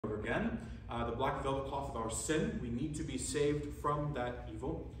again. The black velvet cloth of our sin. We need to be saved from that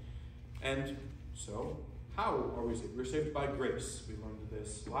evil. And so, how are we saved? We're saved by grace. We learned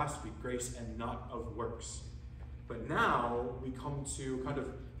this last week, grace and not of works. But now we come to kind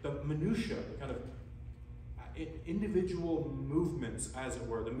of the minutiae, the kind of individual movements, as it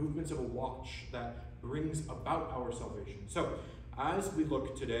were, the movements of a watch that brings about our salvation. So, as we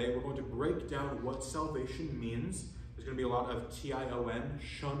look today, we're going to break down what salvation means. There's going to be a lot of T-I-O-N,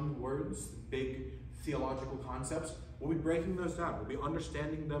 shun words, big theological concepts. We'll be breaking those down. We'll be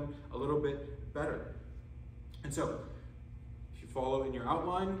understanding them a little bit better. And so, if you follow in your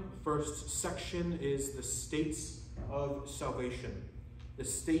outline, the first section is the states of salvation. The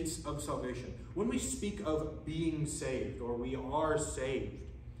states of salvation. When we speak of being saved, or we are saved,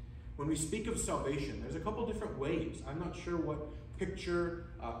 when we speak of salvation, there's a couple different ways. I'm not sure what picture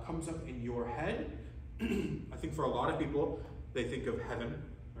comes up in your head. I think for a lot of people, they think of heaven,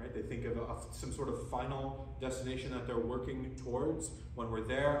 right? They think of some sort of final destination that they're working towards. When we're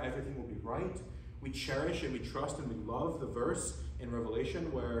there, everything will be right. We cherish and we trust and we love the verse in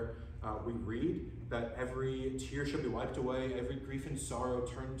Revelation where we read that every tear shall be wiped away, every grief and sorrow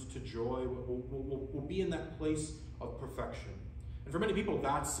turned to joy. We'll be in that place of perfection. And for many people,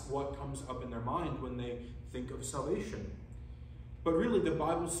 that's what comes up in their mind when they think of salvation. But really, the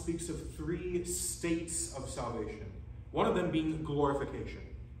Bible speaks of three states of salvation. One of them being glorification.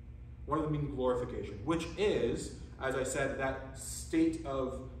 One of them being glorification, which is, as I said, that state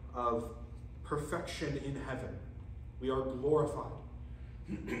of perfection in heaven. We are glorified.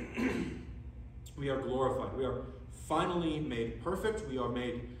 We are glorified. We are finally made perfect. We are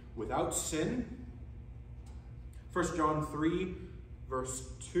made without sin. 1 John 3, verse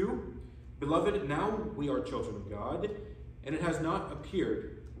 2. Beloved, now we are children of God, and it has not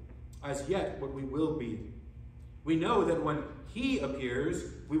appeared as yet what we will be. We know that when he appears,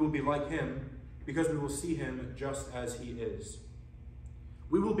 we will be like him, because we will see him just as he is.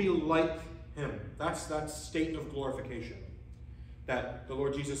 We will be like him. That's that state of glorification. That the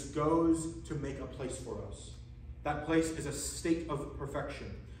Lord Jesus goes to make a place for us. That place is a state of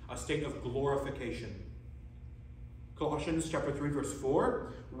perfection, a state of glorification. Colossians chapter 3, verse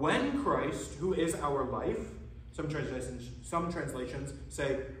 4, when Christ, who is our life, some translations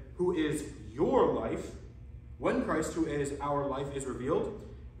say, who is your life, when Christ, who is our life, is revealed,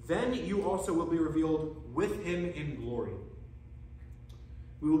 then you also will be revealed with him in glory.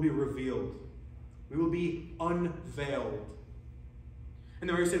 We will be revealed. We will be unveiled. In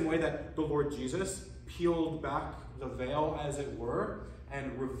the very same way that the Lord Jesus peeled back the veil, as it were,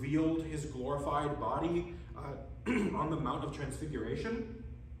 and revealed his glorified body on the Mount of Transfiguration,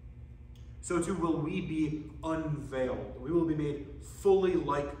 so too will we be unveiled. We will be made fully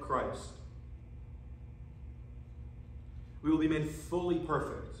like Christ. We will be made fully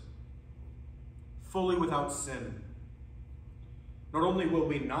perfect, fully without sin. Not only will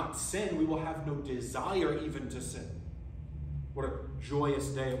we not sin, we will have no desire even to sin. What a joyous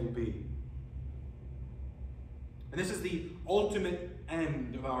day it will be. And this is the ultimate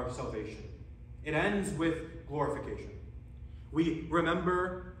end of our salvation. It ends with glorification. We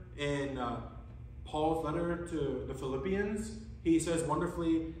remember in Paul's letter to the Philippians, he says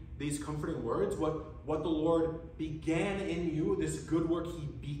wonderfully these comforting words, what the Lord began in you, this good work he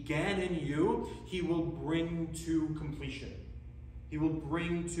began in you, he will bring to completion. He will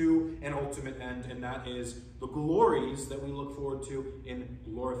bring to an ultimate end, and that is the glories that we look forward to in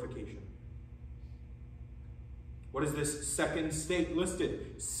glorification. What is this second state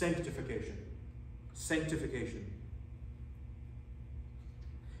listed? Sanctification. Sanctification.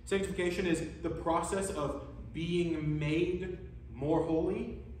 Sanctification is the process of being made more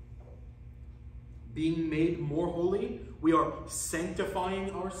holy. Being made more holy. We are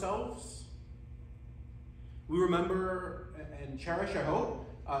sanctifying ourselves. We remember and cherish, I hope,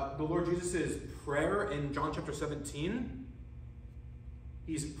 the Lord Jesus' prayer in John chapter 17.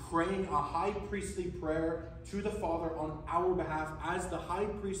 He's praying a high priestly prayer to the Father on our behalf as the high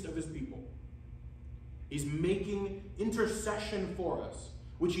priest of his people. He's making intercession for us,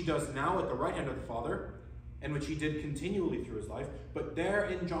 which he does now at the right hand of the Father, and which he did continually through his life. But there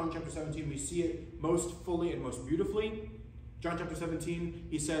in John chapter 17, we see it most fully and most beautifully. John chapter 17,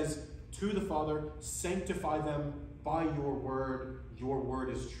 he says to the Father, sanctify them by your word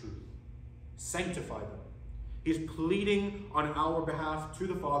is truth. Sanctify them. He's pleading on our behalf to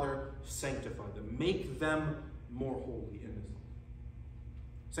the Father, sanctify them. Make them more holy in this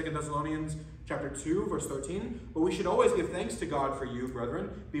life. 2 Thessalonians chapter 2, verse 13. But we should always give thanks to God for you,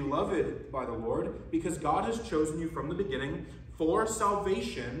 brethren, beloved by the Lord, because God has chosen you from the beginning for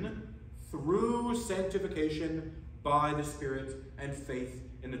salvation through sanctification by the Spirit and faith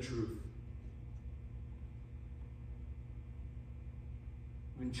in the truth.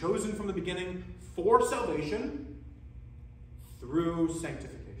 We've been chosen from the beginning for salvation through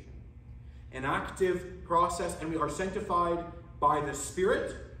sanctification. An active process, and we are sanctified by the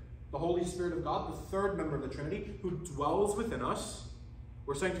Spirit, the Holy Spirit of God, the third member of the Trinity, who dwells within us.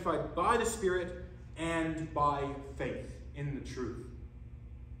 We're sanctified by the Spirit and by faith in the truth.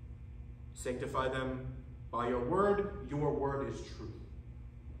 Sanctify them by your word is truth.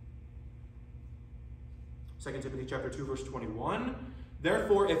 2 Timothy chapter 2, verse 21.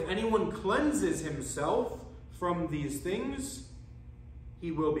 Therefore, if anyone cleanses himself from these things,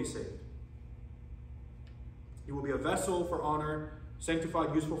 he will be saved. He will be a vessel for honor,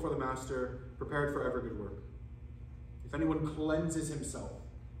 sanctified, useful for the master, prepared for every good work. If anyone cleanses himself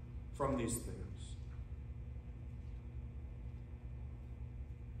from these things.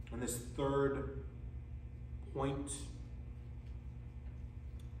 And this third point,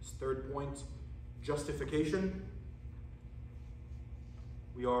 justification.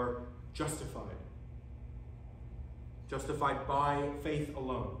 We are justified. Justified by faith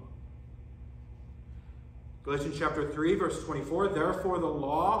alone. Galatians chapter 3, verse 24, therefore the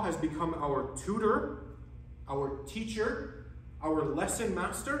law has become our tutor, our teacher, our lesson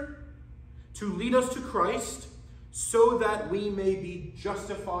master, to lead us to Christ, so that we may be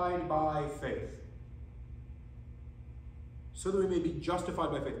justified by faith. So that we may be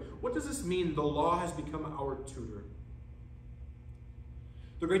justified by faith. What does this mean, the law has become our tutor?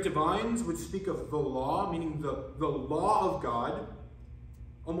 The great divines would speak of the law, meaning the law of God,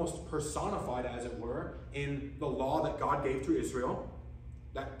 almost personified, as it were, in the law that God gave to Israel,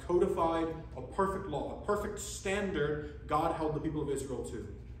 that codified a perfect law, a perfect standard God held the people of Israel to.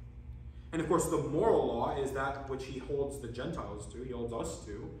 And of course, the moral law is that which he holds the Gentiles to, he holds us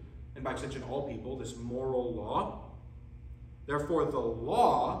to, and by extension all people, this moral law. Therefore, the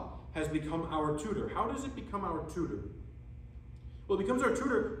law has become our tutor. How does it become our tutor? Well, it becomes our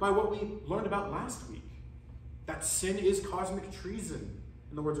tutor by what we learned about last week. That sin is cosmic treason,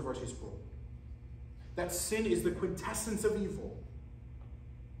 in the words of R.C. Sproul. That sin is the quintessence of evil.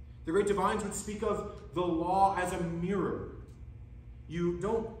 The great divines would speak of the law as a mirror. You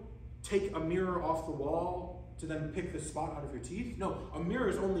don't take a mirror off the wall to then pick the spot out of your teeth. No, a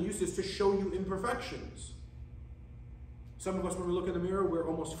mirror's only use is to show you imperfections. Some of us, when we look in the mirror, we're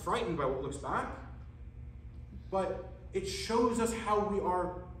almost frightened by what looks back. But it shows us how we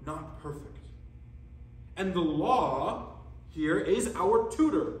are not perfect. And the law here is our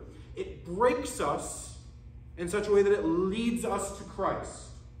tutor. It breaks us in such a way that it leads us to Christ.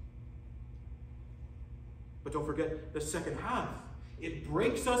 But don't forget the second half. It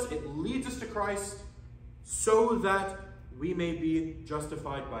breaks us, it leads us to Christ so that we may be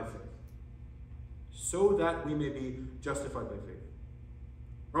justified by faith. So that we may be justified by faith.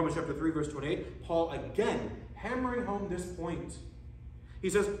 Romans chapter 3, verse 28, Paul again hammering home this point. He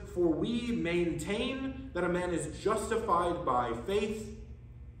says, for we maintain that a man is justified by faith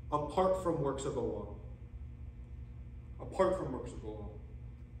apart from works of the law. Apart from works of the law.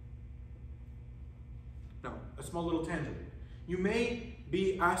 Now, a small little tangent. You may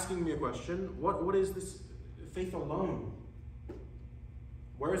be asking me a question, what is this faith alone?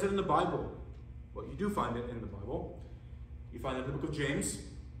 Where is it in the Bible? Well, you do find it in the Bible. You find it in the book of James.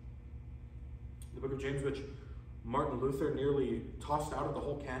 The book of James, which Martin Luther nearly tossed out of the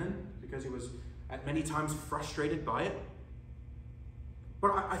whole canon because he was at many times frustrated by it.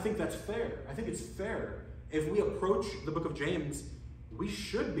 But I think that's fair. I think it's fair. If we approach the book of James, we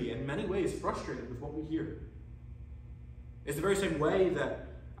should be in many ways frustrated with what we hear. It's the very same way that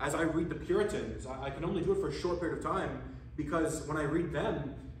as I read the Puritans, I can only do it for a short period of time because when I read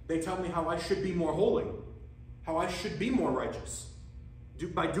them, they tell me how I should be more holy, how I should be more righteous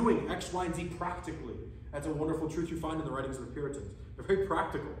by doing X, Y, and Z practically. That's a wonderful truth you find in the writings of the Puritans. They're very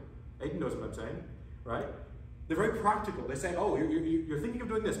practical. Aiden knows what I'm saying, right? They're very practical. They say, oh, you're thinking of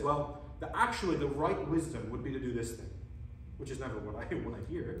doing this. Well, actually, the right wisdom would be to do this thing, which is never what I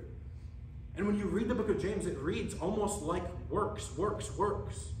hear. And when you read the book of James, it reads almost like works, works,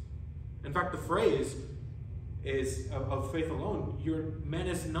 works. In fact, the phrase is of faith alone. Man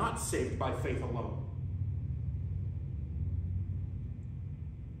is not saved by faith alone.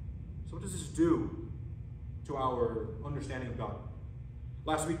 So what does this do to our understanding of God?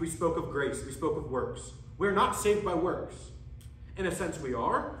 Last week we spoke of grace. We spoke of works. We're not saved by works. In a sense we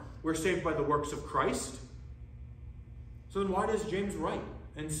are. We're saved by the works of Christ. So then why does James write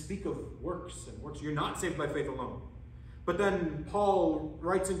and speak of works and works? You're not saved by faith alone. But then Paul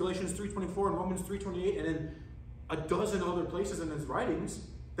writes in Galatians 3:24 and Romans 3:28 and in a dozen other places in his writings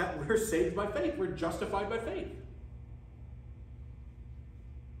that we're saved by faith. We're justified by faith.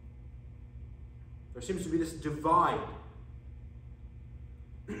 There seems to be this divide.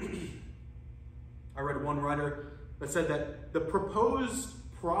 I read one writer that said that the proposed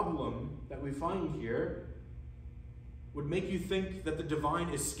problem that we find here would make you think that the divine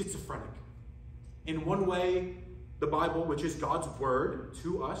is schizophrenic. In one way, the Bible, which is God's word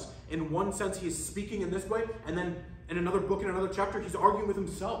to us, in one sense he is speaking in this way, and then in another book, in another chapter, he's arguing with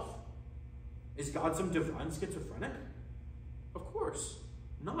himself. Is God some divine schizophrenic? Of course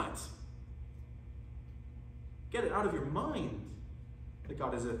not. Get it out of your mind that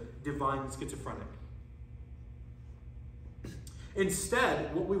God is a divine schizophrenic.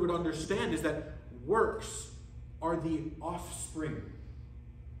 Instead, what we would understand is that works are the offspring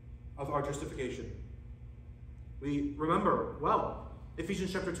of our justification. We remember, well,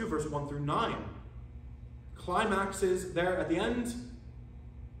 Ephesians chapter 2, verse 1 through 9. Climaxes there at the end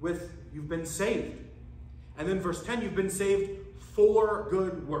with you've been saved. And then verse 10, you've been saved for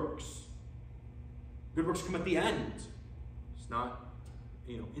good works. Good works come at the end. It's not,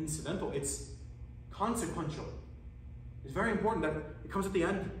 incidental. It's consequential. It's very important that it comes at the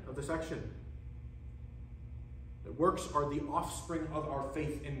end of the section. That works are the offspring of our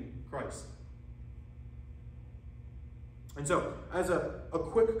faith in Christ. And so, as a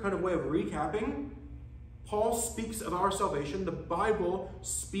quick kind of way of recapping, Paul speaks of our salvation. The Bible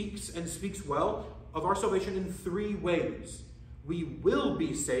speaks and speaks well of our salvation in three ways. We will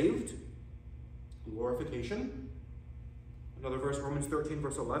be saved, glorification. Another verse, Romans 13,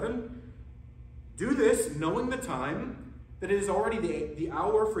 verse 11. Do this, knowing the time, that it is already the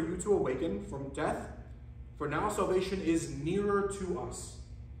hour for you to awaken from death. For now salvation is nearer to us.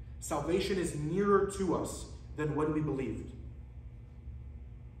 Salvation is nearer to us than when we believed.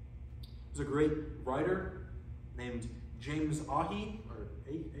 There's a great writer named James Ahi, or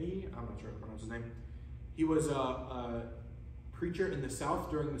Ahi, I'm not sure how to pronounce his name. He was a preacher in the South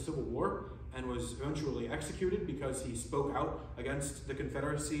during the Civil War and was eventually executed because he spoke out against the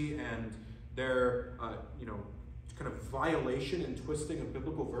Confederacy and their, kind of violation and twisting of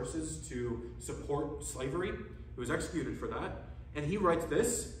biblical verses to support slavery. He was executed for that. And he writes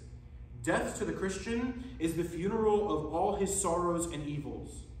this: death to the Christian is the funeral of all his sorrows and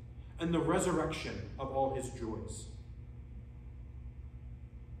evils, and the resurrection of all his joys.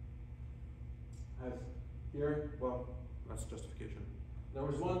 I have here, well, that's justification. There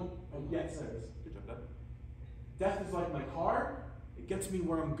was one, yes, there is. Good job, Dad. Death is like my car, it gets me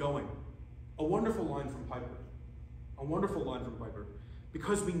where I'm going. A wonderful line from Piper. A wonderful line from Piper.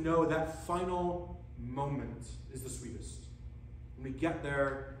 Because we know that final moment is the sweetest. When we get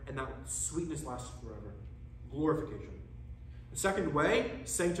there, and that sweetness lasts forever. Glorification. The second way,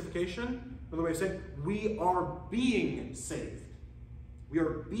 sanctification. Another way of saying, we are being saved. We are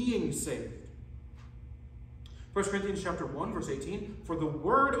being saved. 1 Corinthians chapter 1, verse 18. For the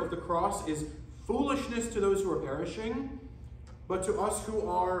word of the cross is foolishness to those who are perishing, but to us who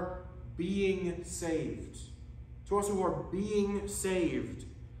are being saved. To us who are being saved,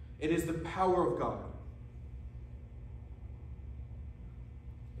 it is the power of God.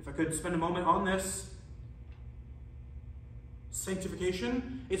 If I could spend a moment on this,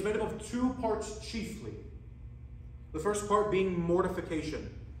 sanctification is made up of two parts chiefly. The first part being mortification.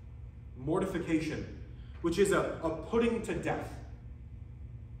 Mortification, which is a putting to death.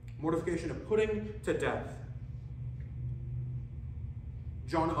 Mortification, a putting to death.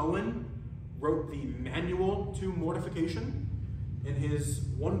 John Owen wrote the manual to mortification in his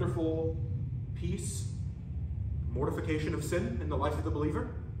wonderful piece, Mortification of Sin in the Life of the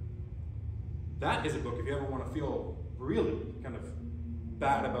Believer. That is a book, if you ever want to feel really kind of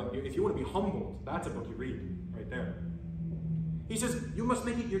bad about you, if you want to be humbled, that's a book you read right there. He says, you must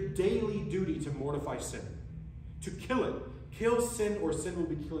make it your daily duty to mortify sin, to kill it. Kill sin or sin will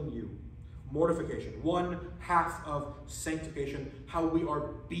be killing you. Mortification, one half of sanctification, how we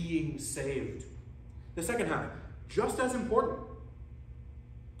are being saved. The second half, just as important.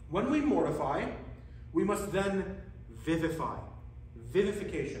 When we mortify, we must then vivify.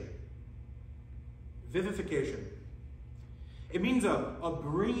 Vivification. Vivification. It means a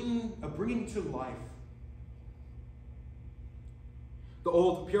bringing to life. The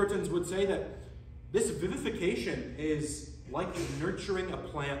old Puritans would say that this vivification is like nurturing a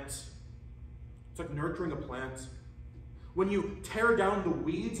plant. It's like nurturing a plant. When you tear down the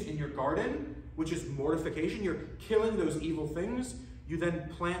weeds in your garden, which is mortification, you're killing those evil things, you then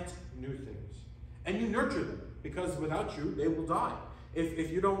plant new things. And you nurture them, because without you, they will die.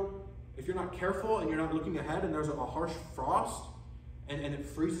 If you're not careful and you're not looking ahead and there's a harsh frost and it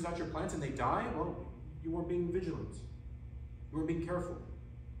freezes out your plants and they die, well, you weren't being vigilant. You weren't being careful.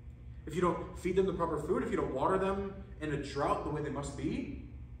 If you don't feed them the proper food, if you don't water them in a drought the way they must be,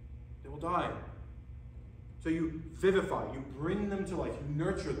 they will die. So you vivify, you bring them to life, you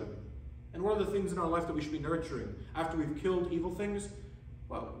nurture them. And what are the things in our life that we should be nurturing after we've killed evil things?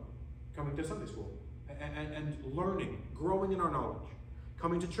 Well, coming to Sunday school and learning, growing in our knowledge,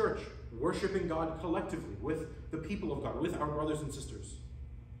 coming to church, worshiping God collectively with the people of God, with our brothers and sisters,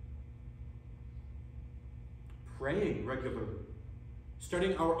 praying regularly,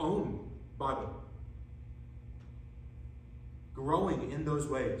 studying our own Bible, growing in those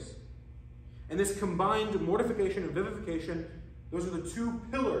ways. And this combined mortification and vivification, those are the two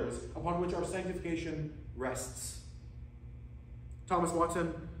pillars upon which our sanctification rests. Thomas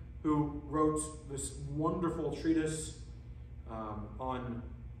Watson, who wrote this wonderful treatise on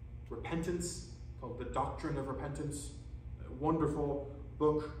repentance called The Doctrine of Repentance, a wonderful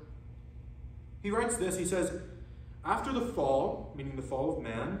book, he writes this. He says, after the fall, meaning the fall of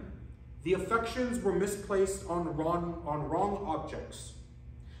man, the affections were misplaced on wrong objects.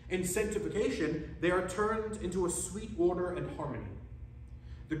 In sanctification, they are turned into a sweet order and harmony.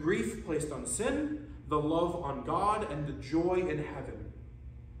 The grief placed on sin, the love on God, and the joy in heaven.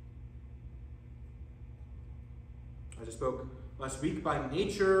 As I spoke last week, by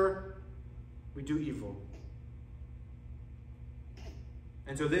nature, we do evil.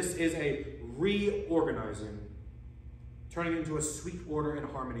 And so this is a reorganizing, turning it into a sweet order and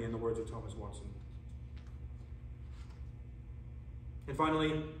harmony, in the words of Thomas Watson. And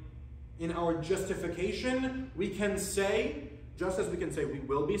finally, in our justification, we can say, just as we can say we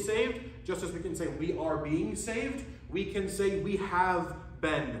will be saved, just as we can say we are being saved, we can say we have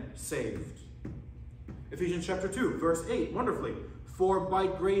been saved. Ephesians chapter 2, verse 8, wonderfully. For by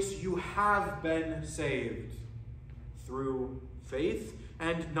grace you have been saved through faith,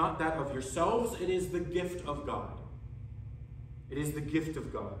 and not that of yourselves. It is the gift of God. It is the gift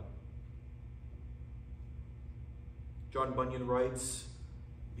of God. John Bunyan writes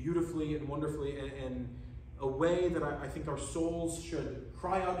beautifully and wonderfully in a way that I think our souls should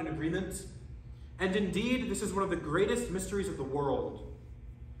cry out in agreement. And indeed, this is one of the greatest mysteries of the world,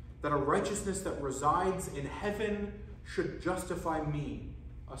 that a righteousness that resides in heaven should justify me,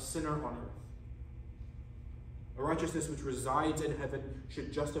 a sinner on earth. A righteousness which resides in heaven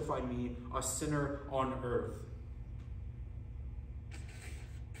should justify me, a sinner on earth.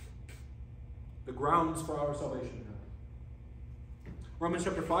 The grounds for our salvation. Romans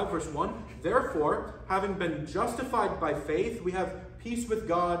chapter 5, verse 1. Therefore, having been justified by faith, we have peace with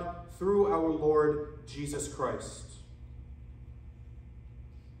God through our Lord Jesus Christ.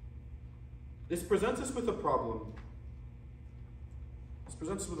 This presents us with a problem.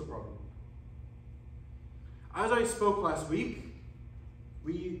 As I spoke last week,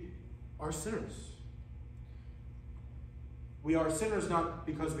 we are sinners. We are sinners not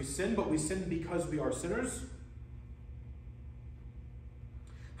because we sin, but we sin because we are sinners.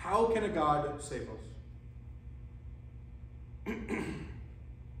 How can a God save us?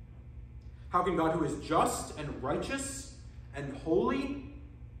 How can God, who is just and righteous and holy,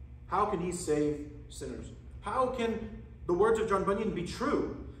 how can he save sinners? How can the words of John Bunyan be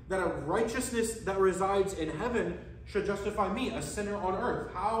true, that a righteousness that resides in heaven should justify me, a sinner on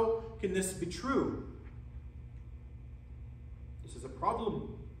earth? How can this be true? This is a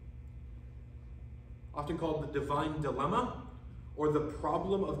problem, often called the divine dilemma, or the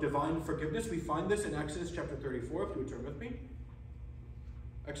problem of divine forgiveness. We find this in Exodus chapter 34, if you would turn with me.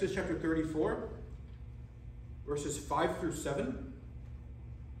 Exodus chapter 34, verses 5 through 7.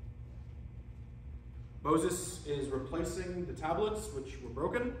 Moses is replacing the tablets, which were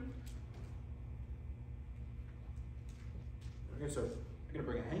broken. Okay, so I'm going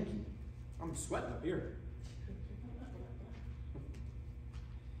to bring a hanky. I'm sweating up here.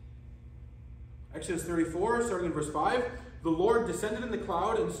 Exodus 34, starting in verse 5. The Lord descended in the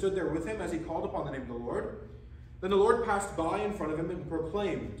cloud and stood there with him as he called upon the name of the Lord. Then the Lord passed by in front of him and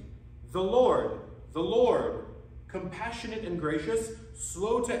proclaimed, the Lord, compassionate and gracious,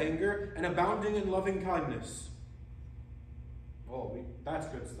 slow to anger, and abounding in loving kindness. Oh, that's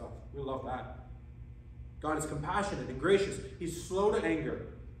good stuff. We love that. God is compassionate and gracious. He's slow to anger.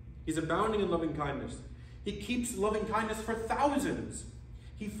 He's abounding in loving kindness. He keeps loving kindness for thousands.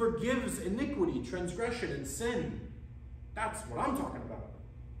 He forgives iniquity, transgression, and sin. That's what I'm talking about.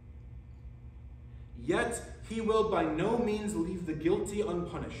 Yet he will by no means leave the guilty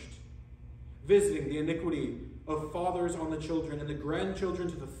unpunished, visiting the iniquity of fathers on the children and the grandchildren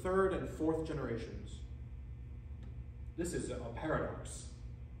to the third and fourth generations. This is a paradox.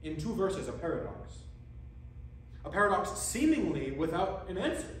 In 2 verses, a paradox. A paradox seemingly without an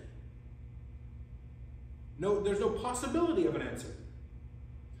answer. No, there's no possibility of an answer.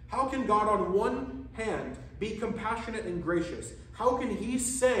 How can God on one hand be compassionate and gracious? How can he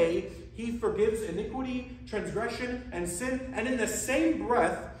say he forgives iniquity, transgression, and sin, and in the same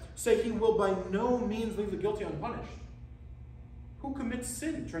breath say he will by no means leave the guilty unpunished. Who commits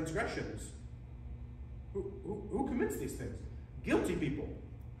sin, transgressions? Who commits these things? Guilty people.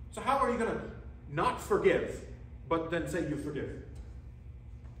 So how are you going to not forgive, but then say you forgive?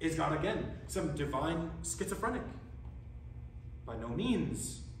 Is God, again, some divine schizophrenic? By no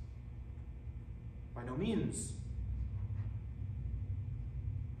means. By no means.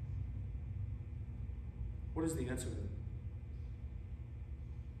 What is the answer then?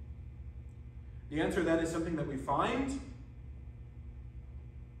 The answer then is something that we find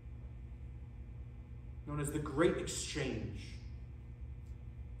known as the Great Exchange.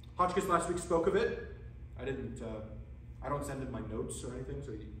 Hotchkiss last week spoke of it. I don't send him my notes or anything,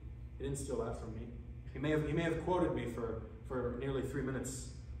 so he didn't steal that from me. He may have quoted me for nearly 3 minutes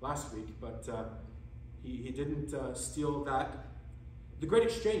last week, but he didn't steal that. The Great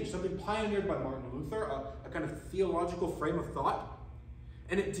Exchange, something pioneered by Martin Luther, a kind of theological frame of thought,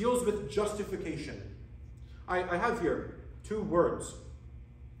 and it deals with justification. I have here 2 words.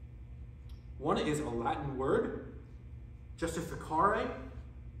 One is a Latin word, justificare,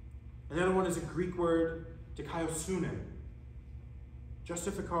 and the other one is a Greek word, dikaiosune.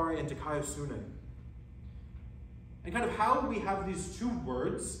 Justificare and dikaiosune. And kind of how we have these 2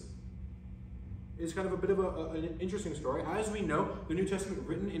 words is kind of a bit of an interesting story. As we know, the New Testament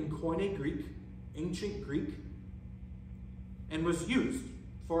written in Koine Greek, ancient Greek, and was used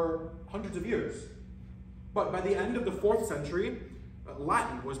for hundreds of years. But by the end of the 4th century,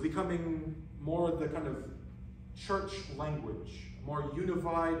 Latin was becoming more the kind of church language, a more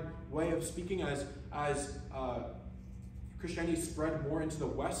unified way of speaking as Christianity spread more into the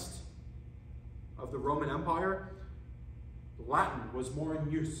west of the Roman Empire. Latin was more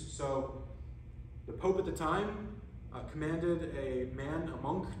in use. So the Pope at the time commanded a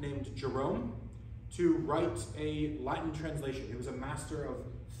monk named Jerome, to write a Latin translation. He was a master of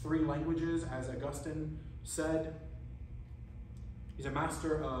 3 languages, as Augustine said. He's a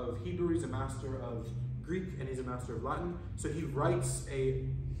master of Hebrew, he's a master of Greek, and he's a master of Latin. So he writes a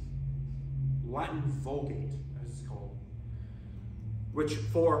Latin Vulgate, as it's called, which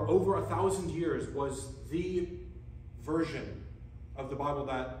for over 1,000 years was the version of the Bible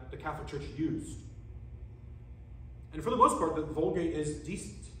that the Catholic Church used. And for the most part, the Vulgate is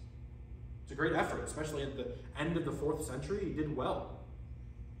decent. It's a great effort, especially at the end of the 4th century. He did well.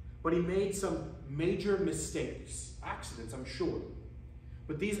 But he made some major mistakes, accidents, I'm sure.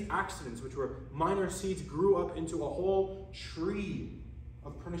 But these accidents, which were minor seeds, grew up into a whole tree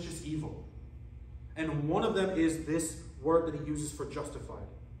of pernicious evil. And one of them is this word that he uses for justified,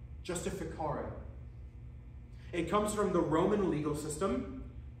 justificare. It comes from the Roman legal system,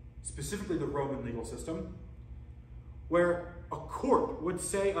 specifically the Roman legal system, where a court would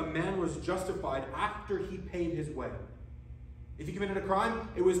say a man was justified after he paid his way. If he committed a crime,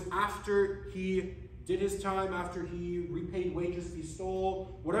 it was after he did his time, after he repaid wages if he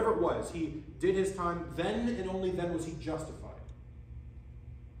stole, whatever it was. He did his time, then and only then was he justified.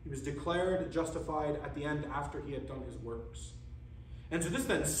 He was declared justified at the end after he had done his works. And so this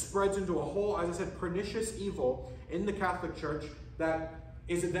then spreads into a whole, as I said, pernicious evil in the Catholic Church that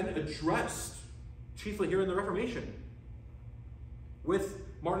is then addressed, chiefly here in the Reformation, with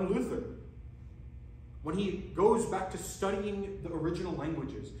Martin Luther. When he goes back to studying the original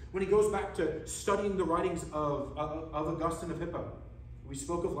languages, when he goes back to studying the writings of Augustine of Hippo, we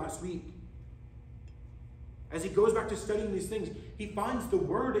spoke of last week. As he goes back to studying these things, he finds the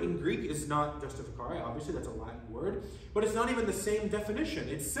word in Greek is not justificare, obviously that's a Latin word, but it's not even the same definition.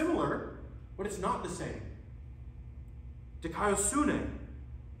 It's similar, but it's not the same. Dikaiosune.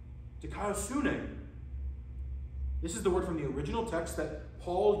 Dikaiosune. This is the word from the original text that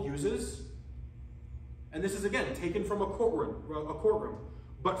Paul uses. And this is, again, taken from a courtroom,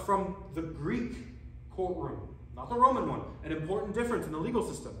 but from the Greek courtroom, not the Roman one. An important difference in the legal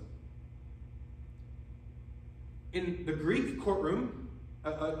system. In the Greek courtroom,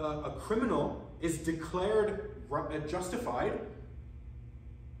 a criminal is declared justified.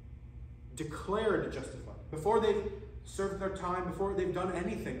 Declared justified. Before they've served their time, before they've done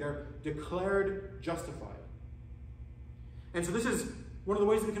anything, they're declared justified. And so this is, one of the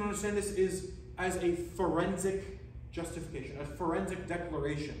ways we can understand this is as a forensic justification, a forensic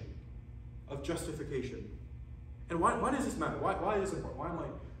declaration of justification. And why does this matter? Why is this important? Why am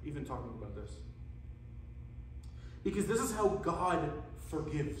I even talking about this? Because this is how God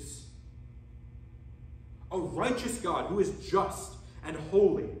forgives. A righteous God who is just and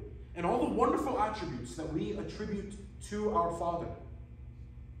holy, and all the wonderful attributes that we attribute to our Father.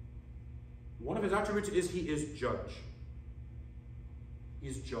 One of his attributes is he is judge.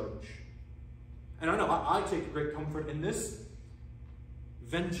 He's judge. And I know I take great comfort in this.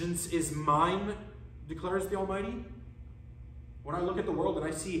 Vengeance is mine, declares the Almighty. When I look at the world and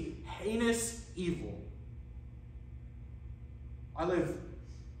I see heinous evil, I live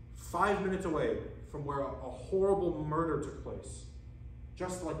 5 minutes away from where a horrible murder took place,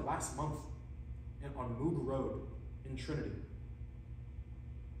 just like last month on Moog Road in Trinity.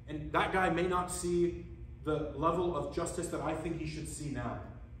 And that guy may not see the level of justice that I think he should see now.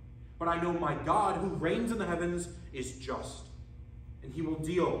 But I know my God, who reigns in the heavens, is just. And he will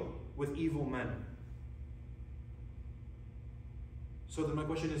deal with evil men. So then my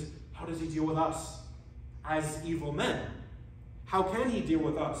question is, how does he deal with us as evil men? How can he deal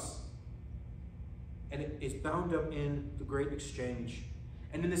with us? And it is bound up in the great exchange.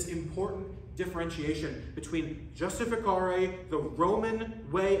 And in this important differentiation between justificare, the Roman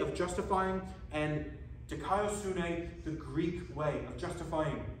way of justifying, and dikaiosune, the Greek way of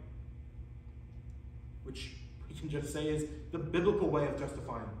justifying, which we can just say is the biblical way of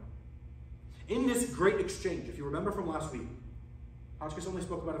justifying. In this great exchange, if you remember from last week, Hotchkiss only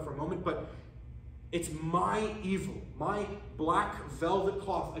spoke about it for a moment, but it's my evil, my black velvet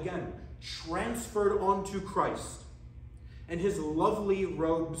cloth, again, transferred onto Christ, and his lovely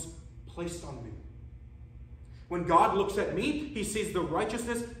robes placed on me. When God looks at me, he sees the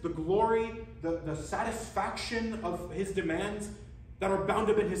righteousness, the glory, the satisfaction of his demands that are bound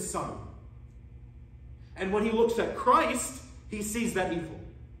up in his Son. And when he looks at Christ, he sees that evil.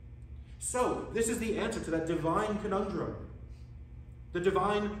 So, this is the answer to that divine conundrum, the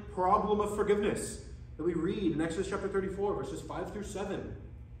divine problem of forgiveness that we read in Exodus chapter 34, verses 5 through 7.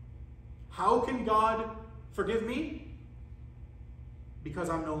 How can God forgive me? Because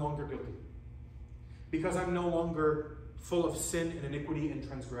I'm no longer guilty. Because I'm no longer full of sin and iniquity and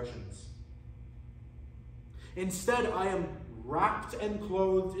transgressions. Instead, I am wrapped and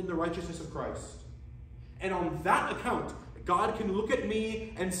clothed in the righteousness of Christ. And on that account, God can look at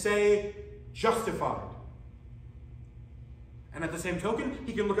me and say, justified. And at the same token,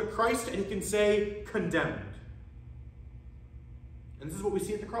 he can look at Christ and he can say, condemned. And this is what we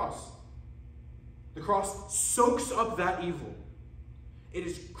see at the cross. The cross soaks up that evil. It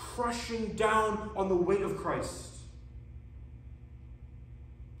is crushing down on the weight of Christ.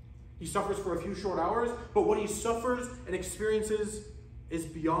 He suffers for a few short hours, but what he suffers and experiences is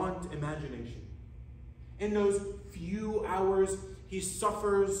beyond imagination. In those few hours, he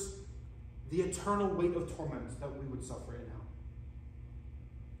suffers the eternal weight of torment that we would suffer in hell.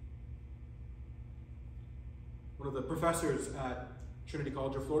 One of the professors at Trinity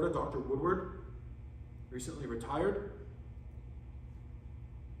College of Florida, Dr. Woodward, recently retired.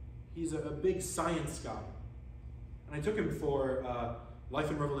 He's a big science guy. And I took him for Life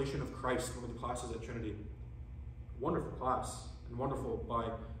and Revelation of Christ, one of the classes at Trinity. Wonderful class, and wonderful by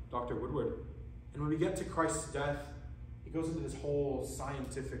Dr. Woodward. And when we get to Christ's death, he goes into this whole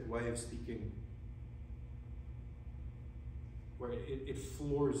scientific way of speaking, where it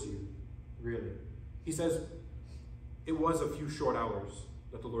floors you, really. He says, it was a few short hours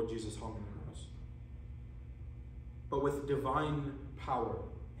that the Lord Jesus hung on the cross. But with divine power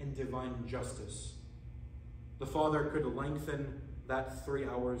and divine justice, the Father could lengthen that 3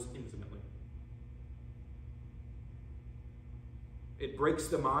 hours infinitely. It breaks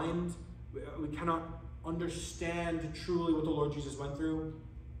the mind. We cannot understand truly what the Lord Jesus went through.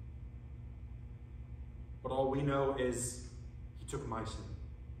 But all we know is he took my sin.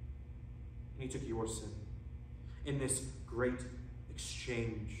 And he took your sin. In this great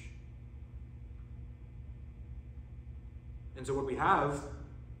exchange. And so what we have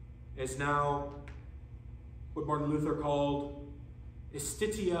is now what Martin Luther called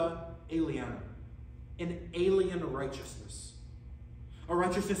istitia aliena, an alien righteousness. A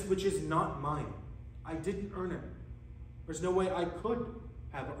righteousness which is not mine. I didn't earn it. There's no way I could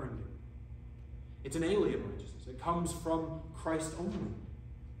have earned it. It's an alien righteousness. It comes from Christ only.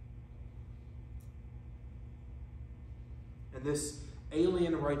 And this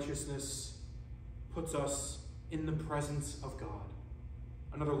alien righteousness puts us in the presence of God.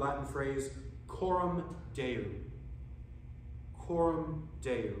 Another Latin phrase, coram Deo. Coram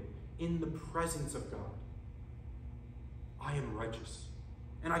Deo. In the presence of God. I am righteous.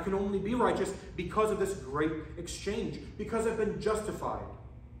 And I can only be righteous because of this great exchange. Because I've been justified.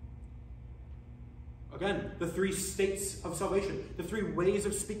 Again, the three states of salvation. The three ways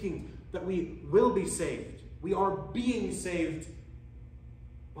of speaking that we will be saved. We are being saved.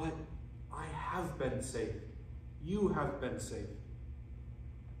 But I have been saved. You have been saved.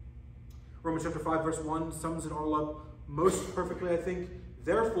 Romans chapter 5 verse 1 sums it all up most perfectly, I think.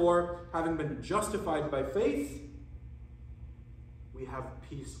 Therefore, having been justified by faith, we we have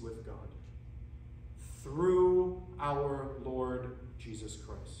peace with God through our Lord Jesus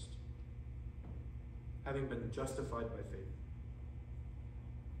Christ, having been justified by faith.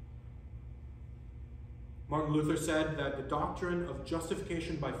 Martin Luther said that the doctrine of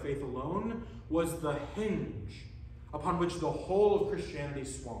justification by faith alone was the hinge upon which the whole of Christianity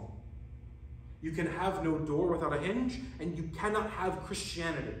swung. You can have no door without a hinge, and you cannot have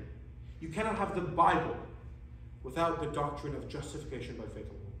Christianity. You cannot have the Bible without the doctrine of justification by faith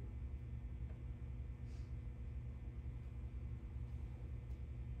alone.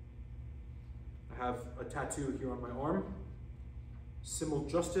 I have a tattoo here on my arm. Simul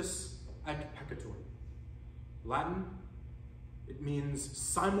justus et peccator. Latin, it means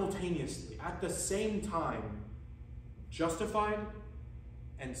simultaneously, at the same time, justified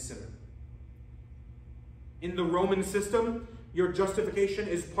and sinner. In the Roman system, your justification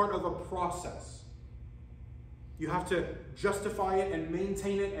is part of a process. You have to justify it and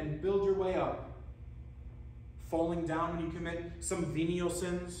maintain it and build your way up. Falling down when you commit some venial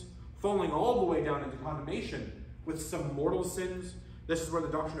sins, falling all the way down into condemnation with some mortal sins. This is where the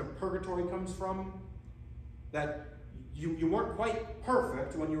doctrine of purgatory comes from. That you weren't quite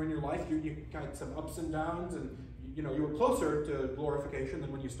perfect when you were in your life. You got some ups and downs, and you were closer to glorification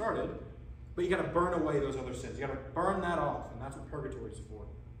than when you started. But you got to burn away those other sins. You got to burn that off, and that's what purgatory is for.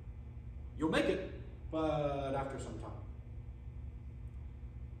 You'll make it, but after some time.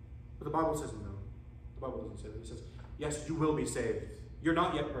 But the Bible says no. The Bible doesn't say that. It says, yes, you will be saved. You're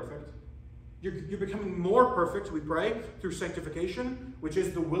not yet perfect. You're becoming more perfect, we pray, through sanctification, which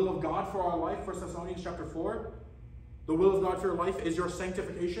is the will of God for our life. 1 Thessalonians chapter 4. The will of God for your life is your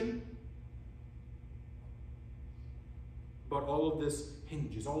sanctification. But all of this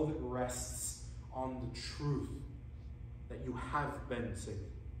hinges, all of it rests on the truth that you have been saved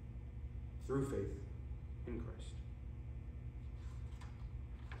through faith in Christ.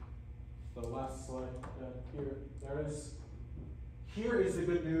 The last slide here is the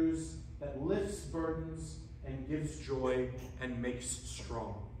good news that lifts burdens and gives joy and makes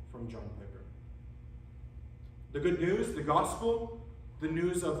strong, from John Piper. The good news, the gospel, the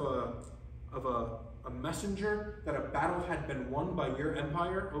news of a messenger, that a battle had been won by your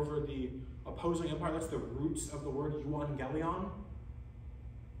empire over the opposing empire. That's the roots of the word euangelion.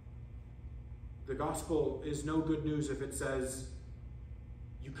 The gospel is no good news if it says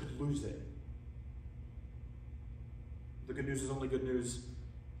you could lose it. The good news is only good news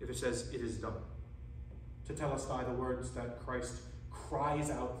if it says it is done. To tell us by the words that Christ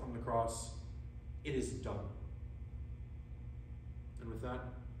cries out from the cross, it is done. And with that,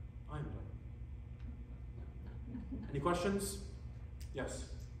 I am done. Any questions? Yes?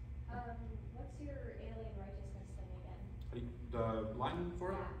 What's your alien righteousness thing again? The Latin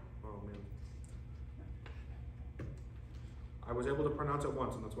for it? Yeah. Oh, man. I was able to pronounce it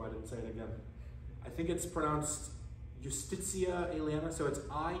once, and that's why I didn't say it again. I think it's pronounced Justitia Aliena, so it's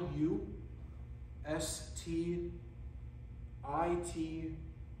I-U-S-T-I-T-I-A,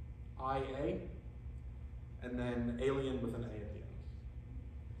 and then alien with an A at the end.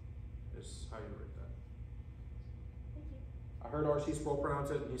 Is how you write that. Thank you. I heard R.C. Sproul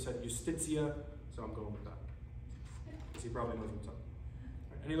pronounce it, and he said Justitia, so I'm going with that. Because he probably knows what's up.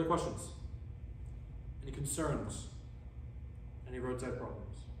 All right, any other questions? Any concerns? Any roadside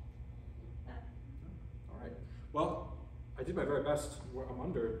problems? All right. Well, I did my very best. I'm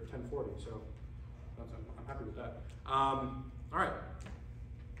under 1040, so I'm happy with that. All right.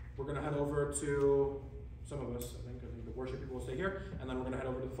 We're going to head over to, some of us, I think the worship people will stay here, and then we're going to head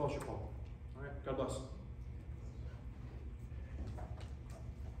over to the fellowship hall. All right. God bless.